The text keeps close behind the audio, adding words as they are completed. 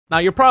Now,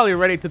 you're probably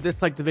ready to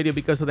dislike the video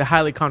because of the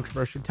highly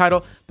controversial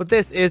title, but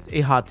this is a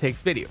hot takes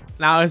video.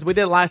 Now, as we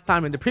did last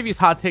time in the previous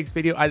hot takes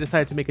video, I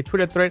decided to make a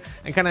Twitter thread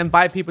and kind of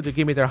invite people to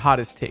give me their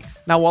hottest takes.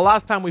 Now, while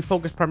last time we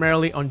focused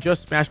primarily on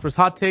just Smash Bros.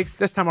 Hot takes,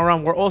 this time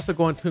around, we're also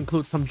going to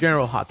include some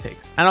general hot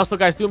takes. And also,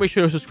 guys, do make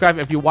sure to subscribe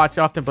if you watch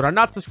often but are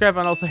not subscribed,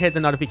 and also hit the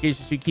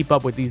notifications so you keep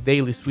up with these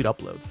daily sweet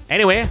uploads.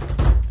 Anyway,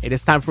 it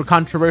is time for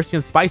controversy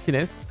and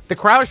spiciness. The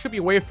crowd should be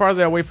way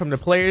farther away from the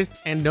players,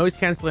 and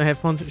noise-canceling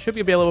headphones should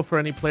be available for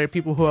any player.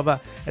 People who have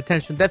a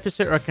attention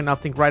deficit or cannot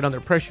think right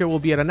under pressure will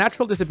be at a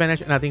natural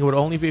disadvantage, and I think it would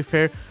only be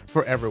fair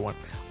for everyone.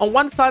 On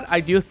one side, I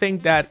do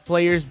think that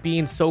players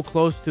being so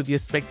close to the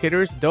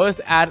spectators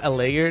does add a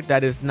layer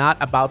that is not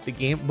about the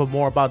game, but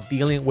more about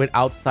dealing with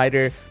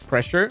outsider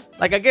pressure.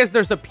 Like, I guess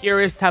there's a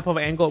purist type of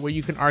angle where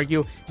you can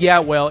argue, yeah,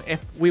 well, if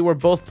we were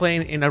both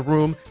playing in a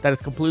room that is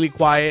completely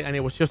quiet and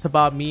it was just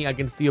about me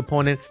against the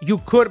opponent, you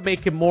could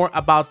make it more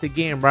about the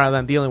game rather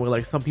than dealing with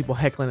like some people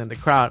heckling in the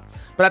crowd.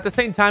 But at the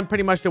same time,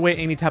 pretty much the way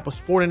any type of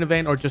sporting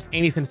event or just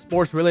anything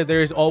sports really,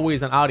 there is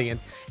always an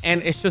audience,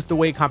 and it's just the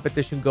way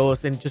competition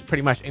goes in just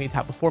pretty much any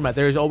type of format.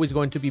 There is always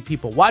going to be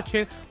people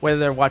watching, whether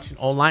they're watching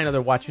online or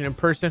they're watching in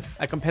person.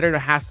 A competitor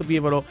has to be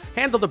able to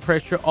handle the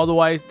pressure,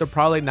 otherwise they're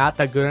probably not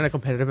that good in a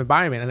competitive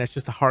environment, and it's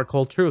just a hard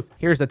cold truth.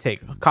 Here's the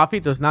take: coffee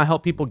does not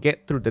help people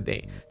get through the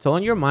day. So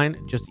on your mind,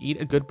 just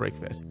eat a good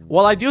breakfast.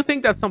 While I do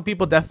think that some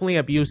people definitely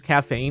abuse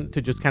caffeine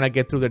to just kind of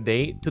get through their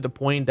day to the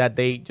point that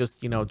they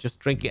just, you know, just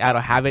drink it out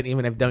of habit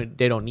even if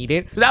they don't need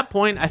it. To that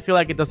point, I feel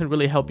like it doesn't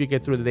really help you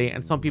get through the day,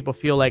 and some people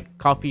feel like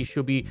coffee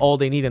should be all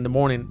they need in the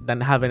morning than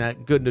having a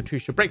good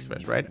nutritious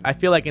breakfast, right? I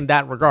feel like in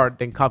that regard,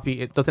 then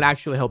coffee, it doesn't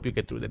actually help you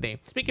get through the day.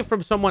 Speaking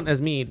from someone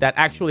as me that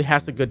actually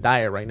has a good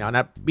diet right now, and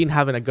I've been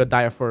having a good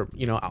diet for,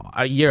 you know,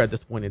 a year at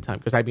this point in time,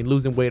 because I've been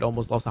losing weight,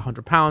 almost lost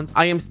 100 pounds.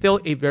 I am still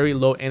a very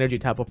low energy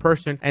type of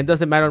person, and it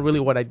doesn't matter really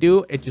what I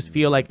do. It just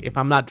feel like if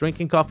I'm not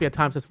drinking coffee at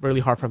times, it's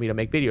really hard for me to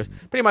make videos.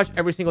 Pretty much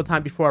every single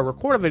time before I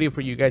record a video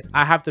for you guys,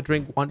 I have to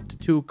drink 1 to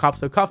 2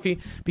 cups of coffee,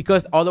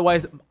 because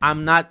otherwise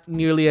I'm not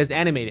nearly as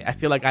animated. I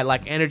feel like I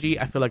lack energy.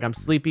 I feel like I'm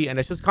sleepy, and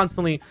it's just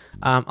constantly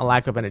a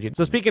lack of energy.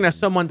 So speaking as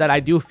someone that I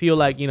do feel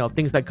like, you know,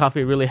 things like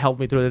coffee really help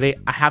me through the day,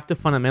 I have to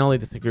fundamentally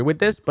disagree with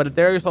this, but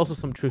there is also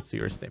some truth to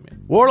your statement.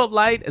 World of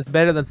Light is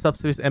better than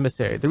Subspace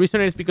Emissary. The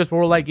reason is because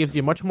World of Light gives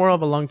you much more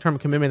of a long-term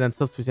commitment than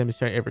Subspace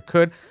Emissary ever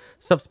could.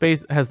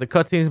 Subspace has the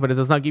cutscenes, but it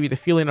does not give you the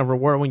feeling of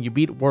reward when you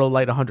beat World of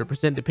Light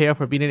 100%. The payoff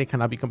for beating it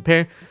cannot be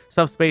compared.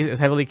 Subspace is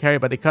heavily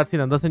carried by the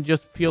cutscene and doesn't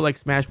just feel like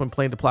Smash when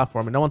playing the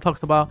platform. And no one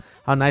talks about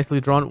how nicely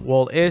drawn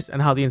World is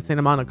and how the insane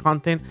amount of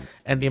content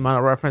and the amount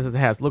of references it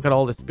has. Look at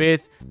all the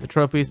spits, the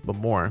trophies, but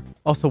more.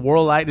 Also,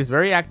 World of Light is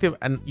very active,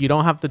 and you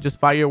don't have to just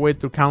fire your way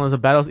through countless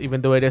of battles,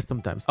 even though it is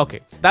sometimes. Okay,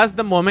 that's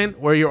the moment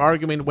where your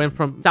argument went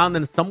from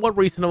sounding somewhat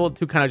reasonable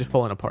to kind of just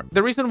falling apart.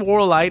 The reason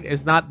World of Light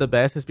is not the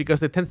best is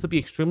because it tends to be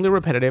extremely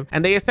repetitive,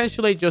 and they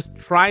essentially just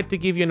tried to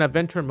give you an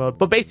adventure mode,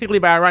 but basically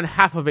by around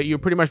half of it, you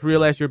pretty much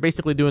realize you're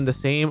basically doing the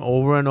same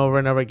over and over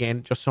and over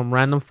again, just some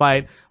random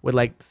fight with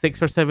like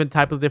 6 or 7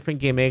 types of different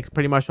gimmicks,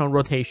 pretty much on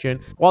rotation.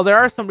 While there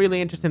are some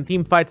really interesting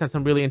team fights and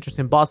some really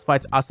interesting boss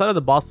fights, outside of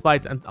the boss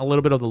fights and a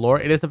little bit of the lore,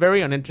 it is a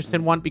very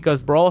uninteresting one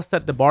because Brawl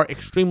set the bar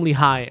extremely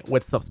high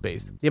with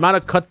Subspace. The amount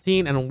of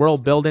cutscene and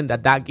world building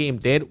that game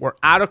did were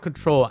out of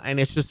control, and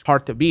it's just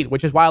hard to beat,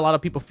 which is why a lot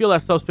of people feel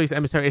that Subspace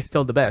Emissary is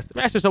still the best.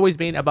 Smash has always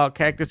been about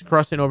characters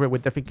crossing over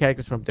with different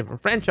characters from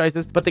different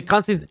franchises, but the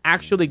cutscenes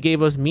actually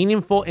gave us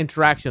meaningful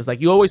interactions.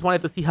 Like, you always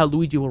wanted to see how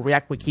Luigi will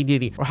react with King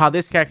Dedede, or how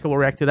this character will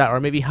react to that, or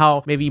maybe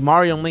how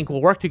Mario and Link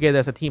will work together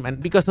as a team.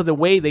 And because of the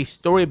way they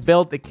story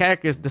built the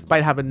characters,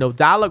 despite having no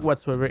dialogue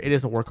whatsoever, it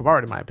is a work of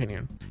art in my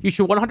opinion. You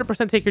should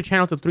 100% take your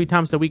channel to 3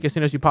 times a week as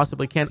soon as you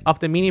possibly can. Up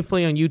them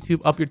meaningfully on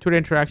YouTube, up your Twitter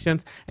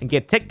interactions, and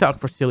get TikTok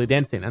for silly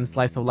dancing and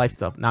slice of life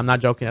stuff. Now, I'm not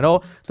joking at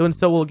all. Doing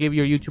so will give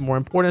your YouTube more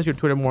importance, your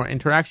Twitter more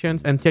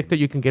interactions, and TikTok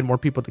you can get more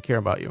people to care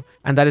about you.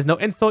 And that is no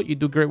insult. You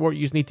do great work.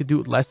 You just need to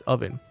do less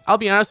of it. I'll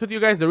be honest with you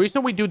guys, the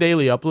reason we do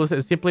daily uploads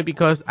is simply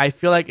because I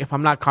feel like if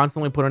I'm not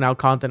constantly putting out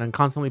content and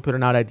constantly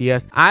putting out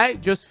ideas, I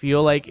just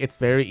feel like it's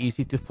very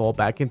easy to fall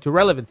back into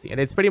relevancy. And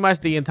it's pretty much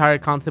the entire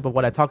concept of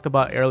what I talked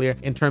about earlier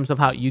in terms of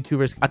how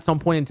YouTubers at some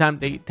point in time,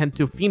 they tend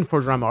to fiend for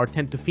drama or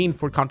tend to fiend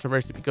for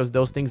controversy because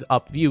those things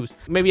up views.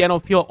 Maybe I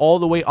don't feel all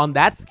the way on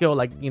that scale,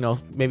 like, you know,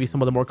 maybe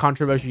some of the more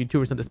controversial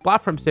YouTubers on this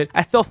platform sit.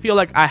 I still feel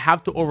like I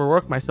have to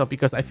overwork myself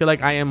because I feel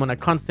like I am on a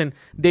constant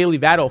daily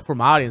battle for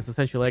my audience.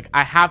 Essentially, like,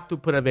 I have to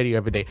put a video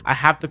every day. I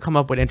have to come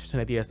up with interesting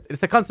ideas.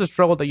 It's a constant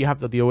struggle that you have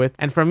to deal with.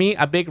 And for me,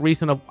 a big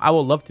reason of I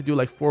would love to do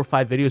like 4 or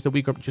 5 videos a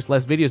week or just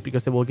less videos,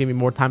 because it will give me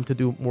more time to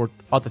do more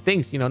other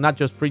things, you know, not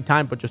just free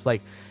time, but just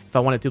like if I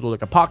wanted to do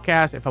like a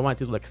podcast, if I wanted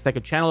to do like a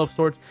second channel of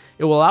sorts,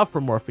 it will allow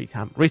for more free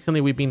time. Recently,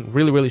 we've been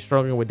really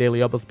struggling with daily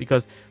uploads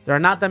because there are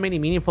not that many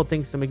meaningful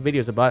things to make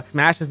videos about.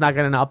 Smash is not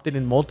getting an update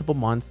in multiple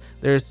months.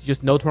 There's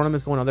just no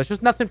tournaments going on. There's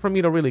just nothing for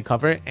me to really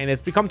cover. And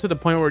it's become to the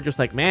point where we're just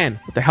like, man,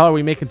 what the hell are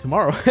we making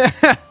tomorrow?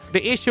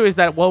 The issue is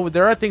that, well,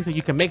 there are things that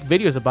you can make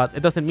videos about.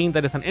 It doesn't mean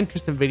that it's an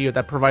interesting video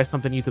that provides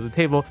something new to the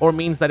table, or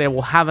means that it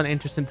will have an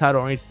interesting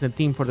title or interesting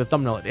theme for the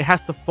thumbnail. It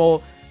has to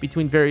fall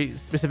between very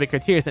specific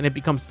criteria, and it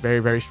becomes very,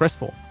 very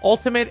stressful.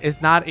 Ultimate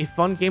is not a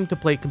fun game to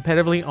play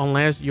competitively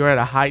unless you're at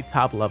a high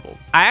top level.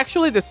 I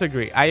actually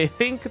disagree. I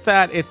think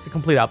that it's the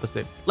complete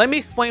opposite. Let me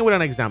explain with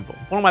an example.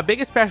 One of my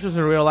biggest passions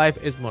in real life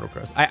is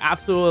motocross. I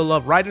absolutely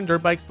love riding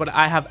dirt bikes, but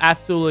I have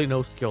absolutely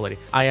no skill at it.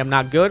 I am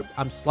not good.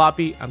 I'm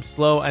sloppy. I'm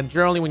slow. And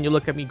generally, when you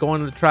look at me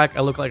going to the track,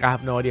 I look like I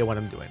have no idea what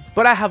I'm doing.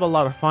 But I have a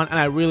lot of fun and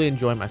I really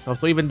enjoy myself.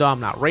 So even though I'm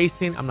not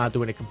racing, I'm not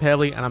doing it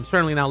competitively, and I'm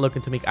certainly not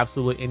looking to make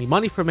absolutely any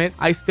money from it,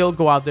 I still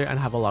go out there and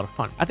have a lot of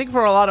fun. I think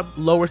for a lot of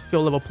lower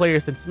skill level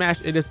players in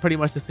Smash, it is pretty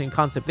much the same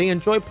concept. They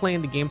enjoy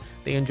playing the game.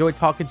 They enjoy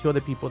talking to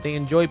other people. They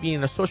enjoy being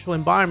in a social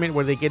environment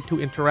where they get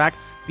to interact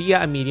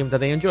via a medium that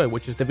they enjoy,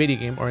 which is the video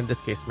game, or in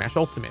this case, Smash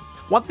Ultimate.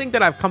 One thing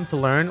that I've come to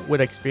learn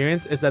with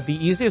experience is that the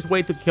easiest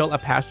way to kill a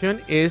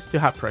passion is to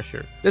have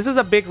pressure. This is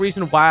a big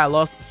reason why I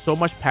lost so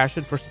much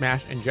passion for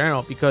Smash in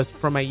general, because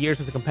from my years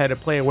as a competitive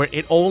player where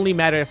it only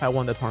mattered if I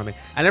won the tournament,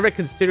 I never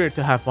considered it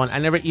to have fun. I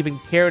never even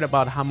cared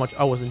about how much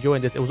I was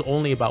enjoying this. It was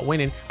only about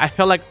winning. I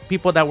felt like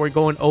people that were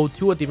going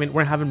 0-2 at the event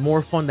were having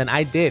more fun than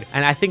I did.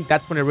 And I think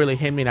that's when it really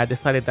hit me, and I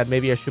decided that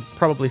maybe I should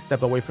probably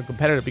step away from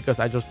competitive because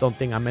I just don't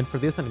think I'm meant for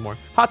this anymore.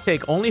 Hot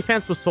take: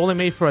 OnlyFans was solely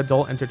made for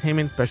adult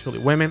entertainment, especially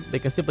women. They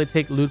can simply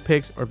take loot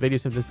pics or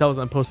videos of themselves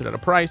and post it at a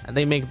price, and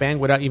they make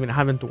bank without even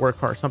having to work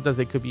hard. Sometimes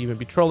they could even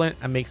be trolling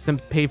and make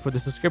simps pay for the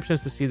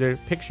subscriptions to see their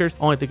pictures,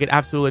 only to get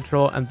absolutely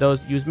trolled, and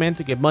those use men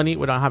to get money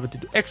without having to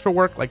do extra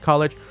work like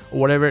college or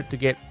whatever to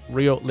get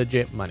real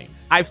legit money.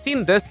 I've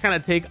seen this kind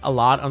of take a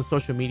lot on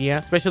social media,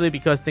 especially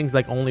because things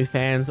like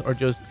OnlyFans or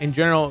just in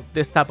general,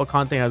 this type of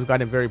content has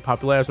gotten very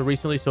popular as of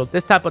recently. So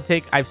this type of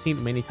take I've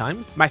seen many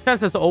times. My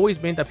stance has always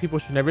been that people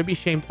should never be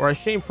shamed or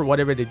ashamed for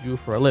whatever they do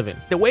for a living.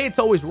 The way it's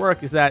always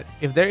worked is that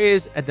if there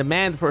is a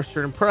demand for a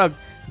certain product,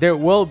 there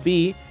will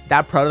be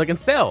that product can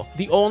sell.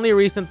 The only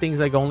reason things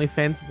like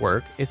OnlyFans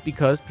work is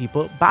because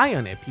people buy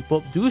on it.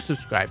 People do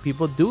subscribe.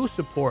 People do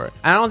support.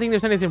 I don't think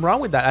there's anything wrong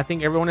with that. I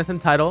think everyone is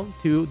entitled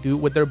to do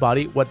with their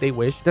body what they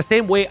wish. The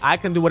same way I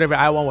can do whatever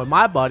I want with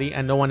my body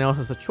and no one else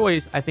has a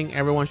choice, I think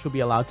everyone should be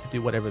allowed to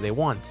do whatever they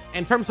want.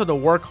 In terms of the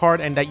work hard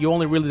and that you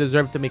only really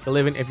deserve to make a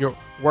living if you're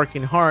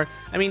working hard,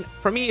 I mean,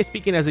 for me,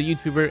 speaking as a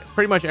YouTuber,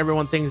 pretty much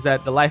everyone thinks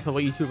that the life of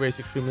a YouTuber is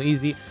extremely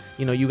easy.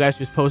 You know, you guys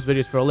just post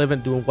videos for a living,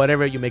 doing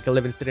whatever. You make a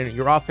living sitting in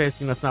your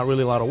office. You know, it's not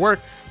really a lot of work.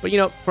 But, you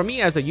know, for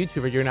me as a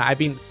YouTuber, you know, I've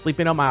been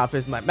sleeping on my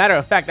office. Matter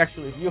of fact,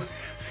 actually, if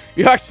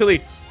you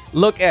actually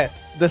look at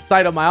the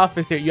side of my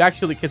office here, you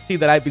actually can see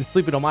that I've been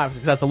sleeping on my office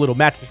because that's a little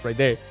mattress right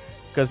there.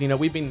 Because, you know,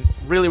 we've been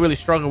really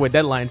struggling with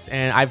deadlines,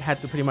 and I've had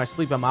to pretty much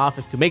sleep in my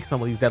office to make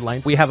some of these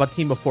deadlines. We have a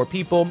team of 4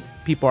 people.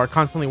 People are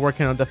constantly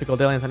working on difficult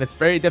deadlines, and it's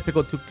very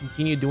difficult to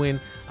continue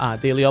doing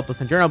daily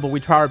uploads in general, but we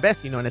try our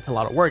best, you know, and it's a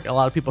lot of work. A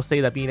lot of people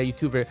say that being a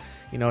YouTuber,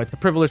 you know, it's a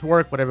privileged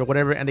work,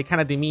 whatever, and they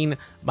kind of demean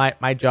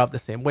my job the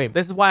same way.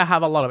 This is why I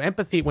have a lot of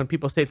empathy when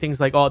people say things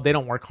like, oh, they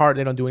don't work hard,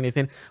 they don't do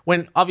anything,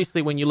 when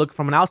obviously when you look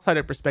from an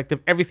outsider perspective,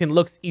 everything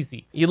looks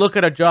easy. You look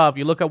at a job,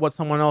 you look at what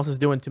someone else is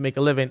doing to make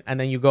a living, and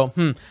then you go,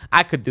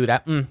 I could do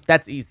that.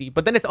 That's easy.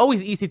 But then it's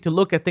always easy to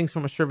look at things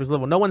from a surface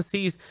level.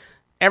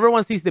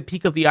 Everyone sees the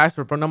peak of the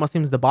iceberg, but no one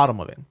sees the bottom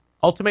of it.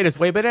 Ultimate is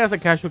way better as a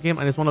casual game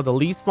and is one of the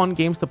least fun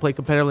games to play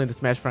competitively in the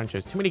Smash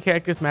franchise. Too many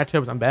characters,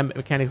 matchups, and bad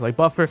mechanics like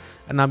buffer,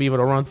 and not be able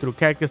to run through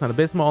characters on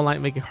abysmal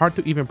online make it hard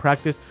to even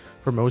practice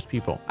for most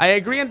people. I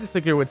agree and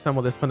disagree with some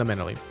of this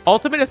fundamentally.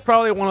 Ultimate is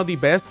probably one of the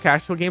best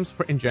casual games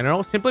in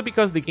general, simply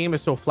because the game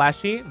is so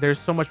flashy, there's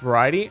so much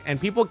variety, and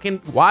people can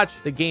watch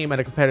the game at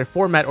a competitive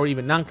format or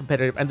even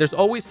non-competitive, and there's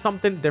always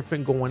something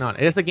different going on.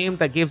 It is a game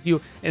that gives you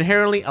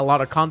inherently a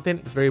lot of content.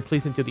 It's very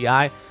pleasing to the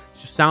eye.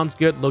 Just sounds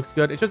good, looks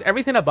good. It's just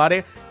everything about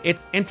it.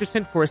 It's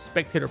interesting for a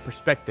spectator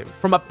perspective.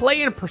 From a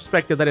player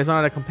perspective that is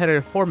not a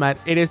competitive format,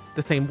 it is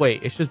the same way.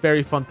 It's just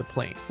very fun to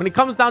play. When it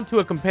comes down to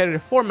a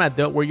competitive format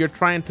though, where you're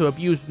trying to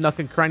abuse nook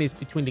and crannies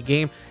between the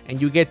game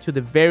and you get to the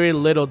very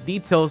little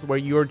details where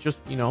you're just,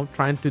 you know,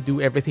 trying to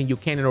do everything you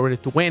can in order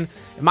to win,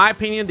 in my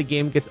opinion, the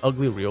game gets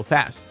ugly real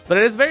fast. But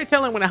it is very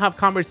telling when I have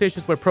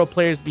conversations with pro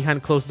players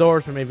behind closed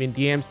doors or maybe in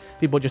DMs.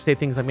 People just say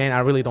things like, man, I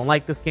really don't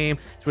like this game.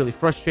 It's really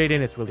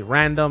frustrating. It's really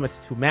random. It's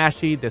too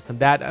mashy, this and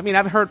that. I mean,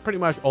 I've heard pretty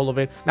much all of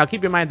it. Now,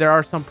 keep in mind, there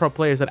are some pro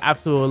players that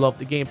absolutely love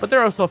the game, but there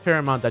are also a fair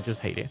amount that just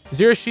hate it.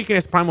 Zero Sheik in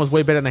his prime was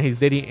way better than his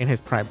Diddy in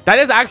his prime. That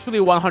is actually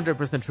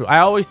 100% true. I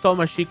always thought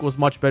my Sheik was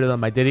much better than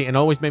my Diddy, and it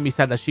always made me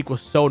sad that Sheik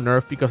was so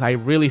nerfed because I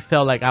really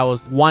felt like I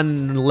was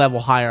one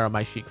level higher on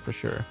my Sheik for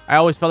sure. I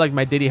always felt like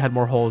my Diddy had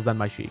more holes than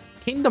my Sheik.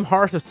 Kingdom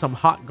Hearts is some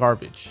hot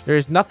garbage. There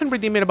is nothing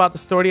redeeming about the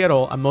story at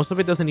all, and most of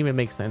it doesn't even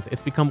make sense.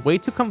 It's become way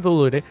too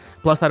convoluted.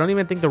 Plus, I don't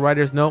even think the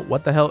writers know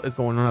what the hell is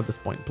going on at this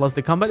point. Plus,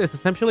 the combat is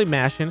essentially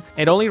mashing.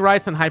 It only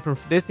rides on hype from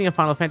Disney and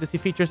Final Fantasy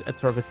features at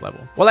surface level.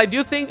 While I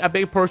do think a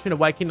big portion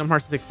of why Kingdom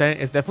Hearts is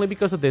exciting is definitely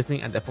because of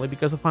Disney and definitely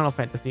because of Final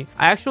Fantasy,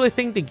 I actually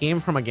think the game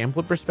from a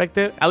gameplay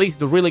perspective, at least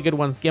the really good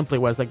ones gameplay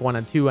was like 1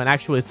 and 2 and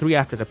actually 3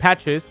 after the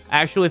patches,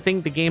 I actually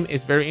think the game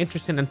is very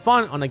interesting and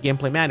fun on a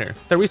gameplay manner.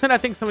 The reason I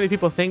think so many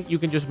people think you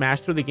can just mash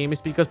smash through the game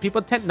is because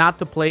people tend not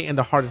to play in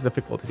the hardest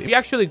difficulties. If you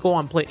actually go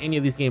and play any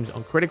of these games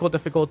on critical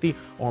difficulty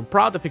or on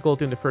pro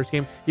difficulty in the first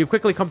game, you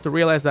quickly come to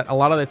realize that a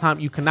lot of the time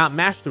you cannot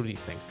mash through these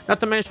things. Not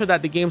to mention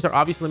that the games are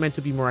obviously meant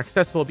to be more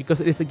accessible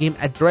because it is a game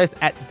addressed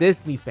at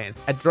Disney fans,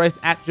 addressed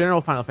at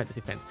general Final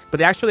Fantasy fans. But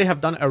they actually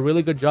have done a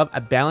really good job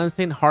at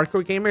balancing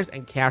hardcore gamers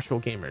and casual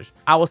gamers.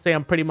 I will say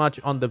I'm pretty much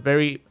on the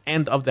very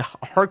end of the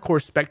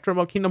hardcore spectrum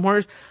of Kingdom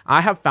Hearts.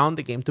 I have found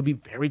the game to be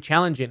very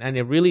challenging, and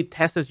it really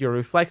tests your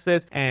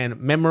reflexes and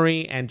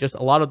memory and just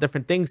a lot of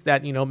different things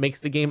that, you know, makes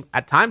the game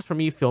at times for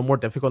me feel more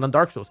difficult than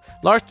Dark Souls.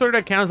 Large Twitter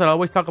accounts that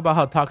always talk about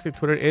how toxic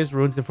Twitter is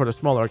ruins it for the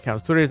smaller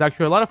accounts. Twitter is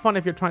actually a lot of fun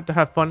if you're trying to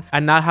have fun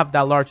and not have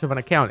that large of an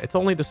account. It's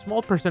only the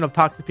small percent of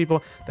toxic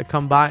people that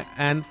come by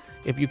and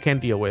if you can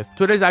deal with.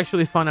 Twitter is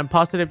actually fun and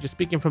positive. Just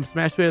speaking from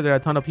Smash Twitter, there are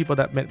a ton of people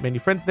that met many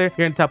friends there.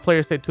 Hearing top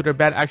players say Twitter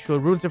bad actually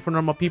ruins it for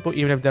normal people,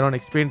 even if they don't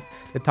experience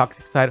the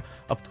toxic side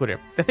of Twitter.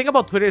 The thing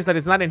about Twitter is that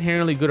it's not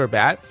inherently good or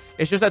bad.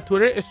 It's just that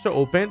Twitter is so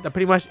open that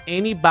pretty much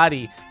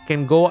anybody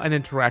can go and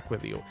interact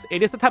with you.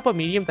 It is the type of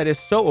medium that is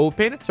so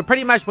open. So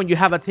pretty much when you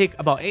have a take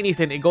about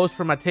anything, it goes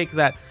from a take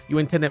that you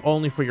intended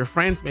only for your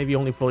friends, maybe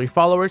only for your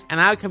followers, and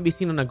now it can be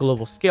seen on a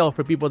global scale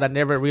for people that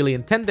never really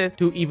intended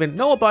to even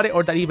know about it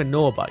or that even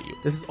know about you.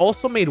 This is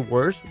also made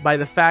worse by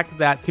the fact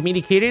that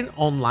communicating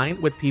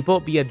online with people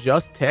via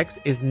just text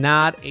is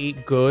not a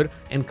good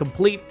and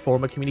complete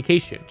form of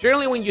communication.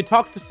 Generally, when you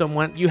talk to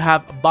someone, you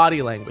have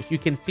body language. You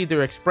can see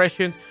their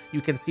expressions,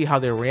 you can see how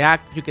they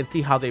react, you can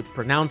see how they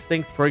pronounce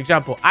things. For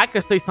example, I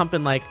could say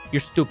something like, "You're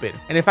stupid."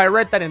 And if I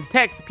read that in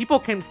text, people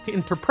can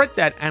interpret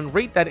that and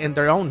read that in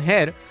their own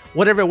head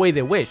whatever way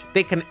they wish.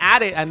 They can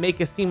add it and make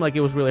it seem like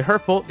it was really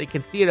hurtful. They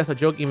can see it as a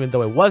joke even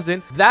though it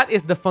wasn't. That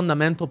is the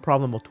fundamental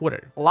problem of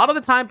Twitter. A lot of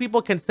the time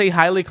people can say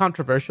highly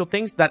controversial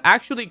things that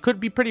actually could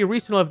be pretty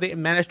reasonable if they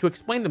manage to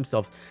explain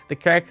themselves. The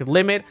character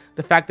limit,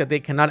 the fact that they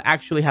cannot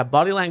actually have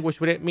body language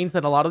with it, means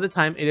that a lot of the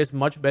time it is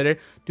much better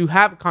to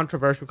have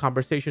controversial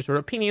conversations or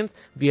opinions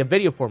via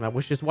video format,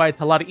 which is why it's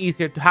a lot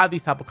easier to have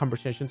these type of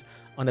conversations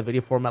on a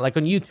video format like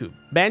on YouTube.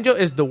 Banjo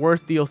is the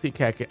worst DLC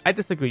character. I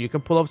disagree. You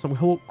can pull up some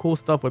cool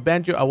stuff with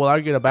Banjo. I will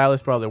argue that Battle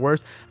is probably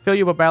worse. I feel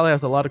you, but Battle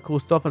has a lot of cool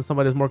stuff and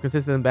somebody is more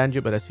consistent than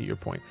Banjo, but I see your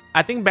point.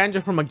 I think Banjo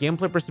from a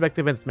gameplay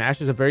perspective in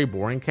Smash is a very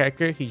boring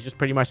character. He's just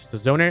pretty much just a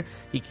zoner.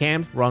 He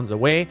camps, runs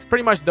away,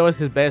 pretty much does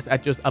his best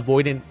at just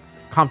avoiding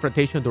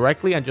confrontation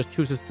directly and just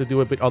chooses to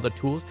do it with other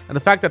tools. And the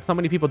fact that so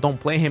many people don't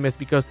play him is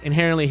because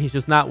inherently he's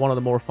just not one of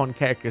the more fun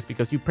characters,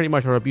 because you pretty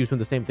much are abusing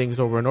the same things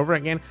over and over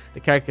again. The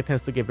character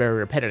tends to get very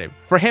repetitive.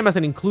 For him as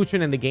an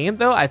inclusion in the game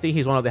though, I think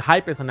he's one of the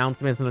hypest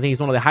announcements, and I think he's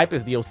one of the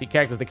hypest DLC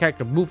characters. The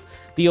character moved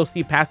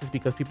DLC passes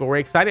because people were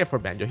excited for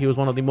Banjo. He was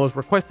one of the most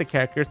requested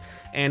characters,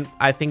 and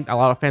I think a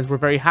lot of fans were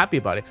very happy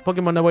about it.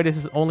 Pokemon, no way, this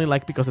is only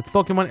like because it's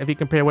Pokemon. If you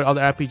compare with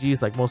other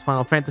RPGs like most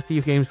Final Fantasy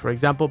games, for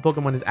example,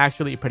 Pokemon is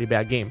actually a pretty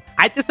bad game.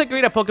 I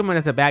disagree that Pokemon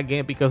is a bad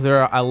game because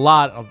there are a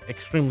lot of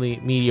extremely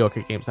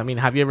mediocre games. I mean,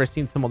 have you ever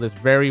seen some of these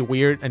very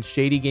weird and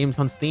shady games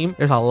on Steam?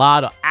 There's a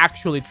lot of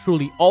actually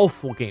truly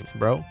awful games,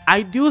 bro.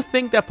 I do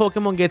think that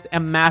Pokemon gets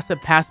a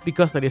massive pass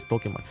because it is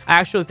Pokemon. I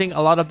actually think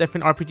a lot of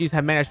different RPGs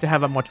have managed to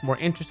have a much more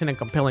interesting and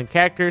compelling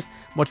characters,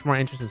 much more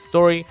interesting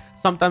story.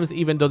 Sometimes,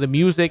 even though the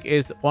music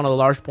is one of the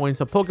large points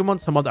of Pokemon,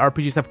 some of the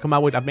RPGs have come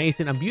out with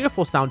amazing and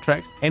beautiful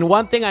soundtracks. And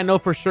one thing I know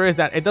for sure is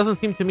that it doesn't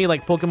seem to me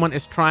like Pokemon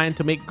is trying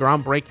to make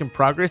groundbreaking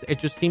progress. It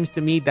just seems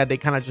to me that they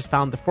kind of just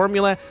found the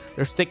formula,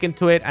 they're sticking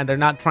to it, and they're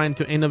not trying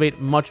to innovate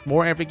much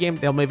more every game.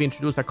 They'll maybe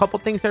introduce a couple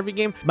things every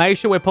game. My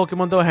issue with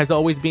Pokemon though has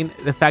always been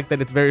the fact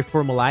that it's very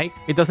formulaic.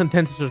 It doesn't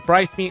tend to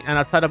surprise me, and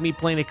outside of me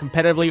playing it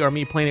competitively or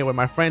me playing it with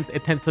my friends,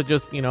 it tends to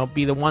just, you know,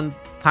 be the one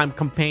time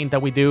campaign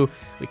that we do.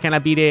 We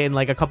cannot beat it in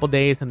like a couple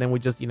days, and then we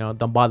just, you know,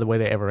 don't bother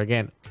with it ever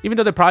again. Even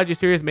though the Prodigy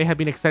series may have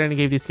been exciting and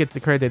gave these kids the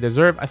credit they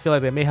deserve, I feel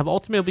like they may have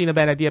ultimately been a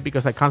bad idea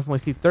because I constantly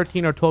see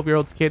 13 or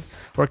 12-year-old kids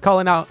who are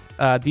calling out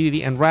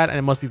DDD and Rad, and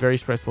it must be very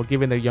stressful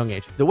given their young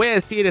age. The way I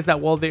see it is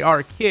that while they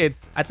are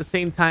kids, at the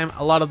same time,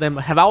 a lot of them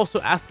have also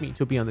asked me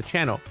to be on the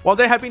channel. While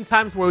there have been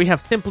times where we have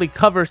simply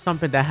covered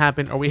something that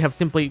happened, or we have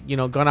simply, you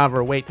know, gone out of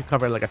our way to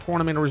cover like a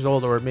tournament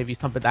result or maybe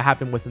something that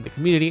happened within the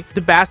community,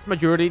 the vast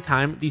majority of the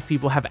time, these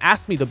people have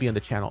asked me to be on the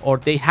channel, or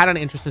they had an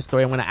interesting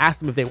story, and when I asked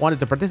them if they wanted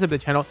to participate in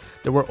the channel,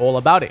 they were all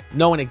about it,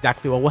 knowing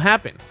exactly what will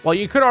happen. While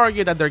you could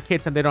argue that they're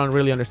kids and they don't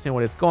really understand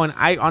what it's going,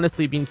 I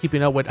honestly been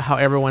keeping up with how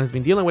everyone has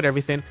been dealing with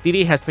everything.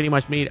 DD has pretty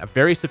much made a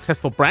very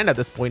successful brand at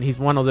this point. He's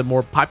one of the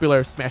more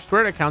popular Smash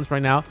Twitter accounts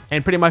right now,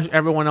 and pretty much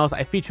everyone else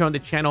I feature on the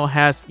channel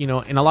has, you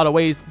know, in a lot of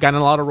ways gotten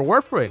a lot of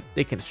reward for it.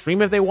 They can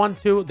stream if they want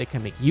to, they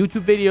can make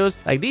YouTube videos.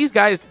 Like, these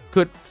guys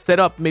could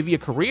set up maybe a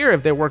career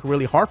if they work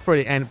really hard for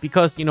it, and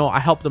because, you know, I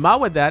helped them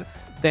out with that,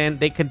 then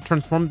they can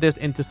transform this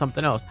into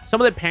something else.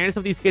 Some of the parents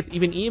of these kids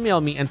even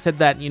emailed me and said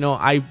that, you know,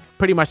 I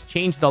pretty much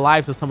changed the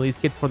lives of some of these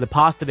kids for the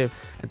positive.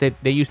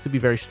 They used to be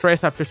very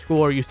stressed after school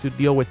or used to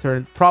deal with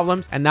certain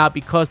problems, and now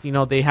because, you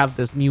know, they have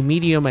this new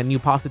medium and new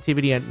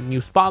positivity and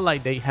new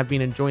spotlight, they have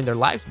been enjoying their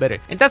lives better.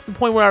 And that's the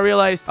point where I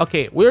realized,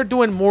 okay, we're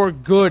doing more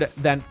good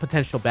than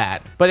potential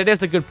bad, but it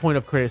is a good point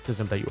of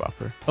criticism that you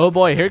offer. Oh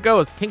boy, here it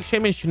goes. Kink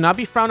shaming should not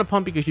be frowned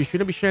upon because you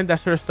shouldn't be sharing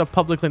that sort of stuff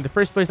publicly in the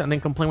first place and then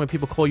complain when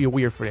people call you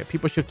weird for it.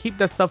 People should keep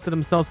that stuff to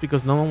themselves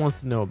because no one wants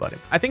to know about it.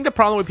 I think the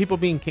problem with people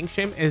being kink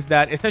shame is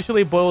that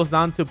essentially it boils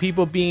down to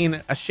people being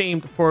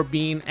ashamed for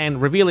being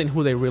and revealing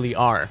who they really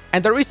are.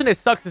 And the reason it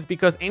sucks is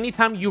because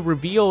anytime you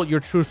reveal your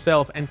true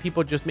self and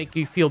people just make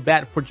you feel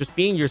bad for just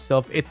being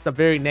yourself, it's a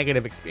very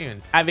negative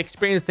experience. I've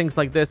experienced things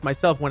like this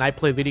myself when I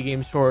played video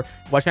games or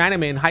watch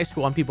anime in high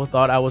school, and people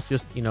thought I was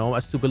just, you know,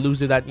 a stupid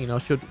loser that, you know,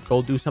 should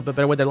go do something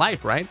better with their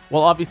life, right?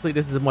 Well, obviously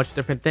this is a much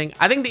different thing.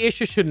 I think the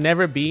issue should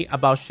never be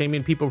about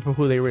shaming people for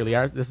who they really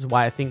are. This is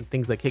why I think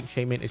things like kink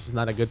shaming is just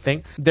not a good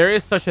thing. There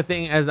is such a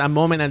thing as a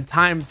moment in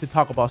time to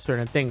talk about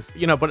certain things,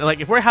 you know, but like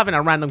if we're having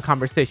a random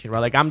conversation, right?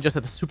 Like I'm just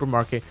at the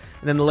supermarket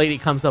and then the lady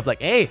comes up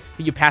like, hey,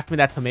 can you pass me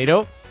that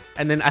tomato?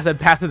 And then as I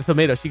pass her the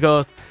tomato, she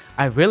goes,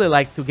 I really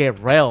like to get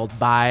railed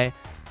by,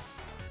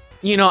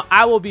 you know,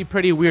 I will be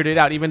pretty weirded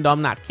out. Even though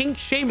I'm not kink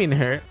shaming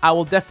her, I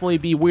will definitely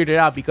be weirded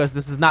out because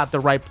this is not the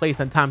right place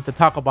and time to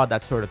talk about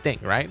that sort of thing,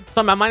 right?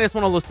 So my mind is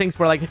one of those things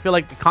where like I feel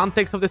like the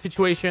context of the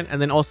situation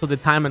and then also the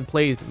time and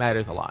place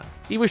matters a lot.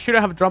 EVO should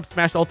have dropped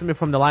Smash Ultimate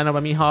from the lineup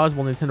of Mihas.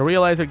 Will Nintendo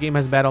realize their game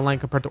has bad online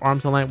compared to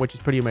ARMS Online, which is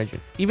pretty amazing.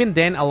 Even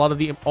then, a lot of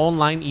the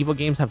online EVO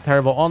games have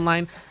terrible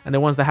online, and the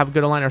ones that have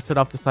good online are set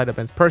off to side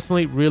events.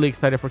 Personally, really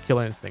excited for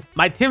Killer Instinct.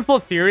 My tinfoil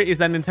theory is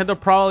that Nintendo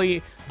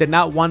probably did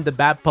not want the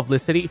bad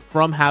publicity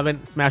from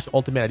having Smash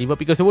Ultimate at EVO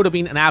because it would have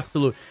been an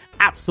absolute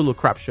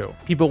crap show.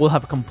 People will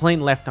have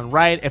complained left and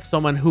right. If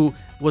someone who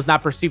was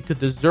not perceived to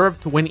deserve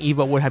to win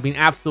EVO would have been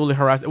absolutely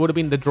harassed, it would have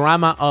been the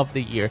drama of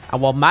the year.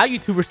 And while my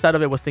YouTuber side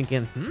of it was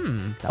thinking,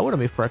 that would have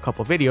made for a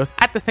couple videos,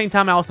 at the same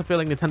time, I also feel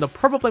like Nintendo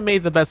probably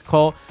made the best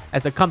call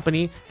as a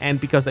company,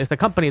 and because as a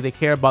company, they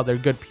care about their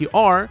good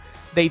PR,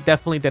 they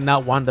definitely did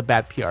not want the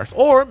bad PRs.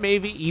 Or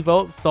maybe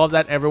EVO saw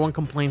that everyone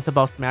complains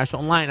about Smash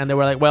Online and they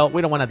were like, well,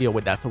 we don't want to deal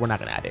with that, so we're not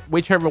going to add it.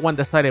 Whichever one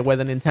decided,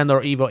 whether Nintendo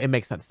or EVO, it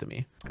makes sense to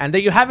me. And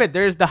there you have it.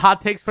 There's the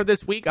hot takes for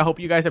this week. I hope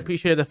you guys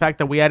appreciated the fact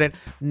that we added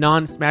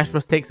non-Smash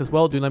Bros takes as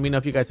well. Do let me know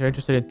if you guys are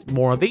interested in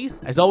more of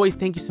these. As always,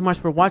 thank you so much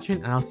for watching,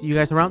 and I'll see you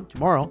guys around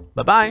tomorrow.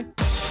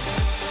 Bye-bye.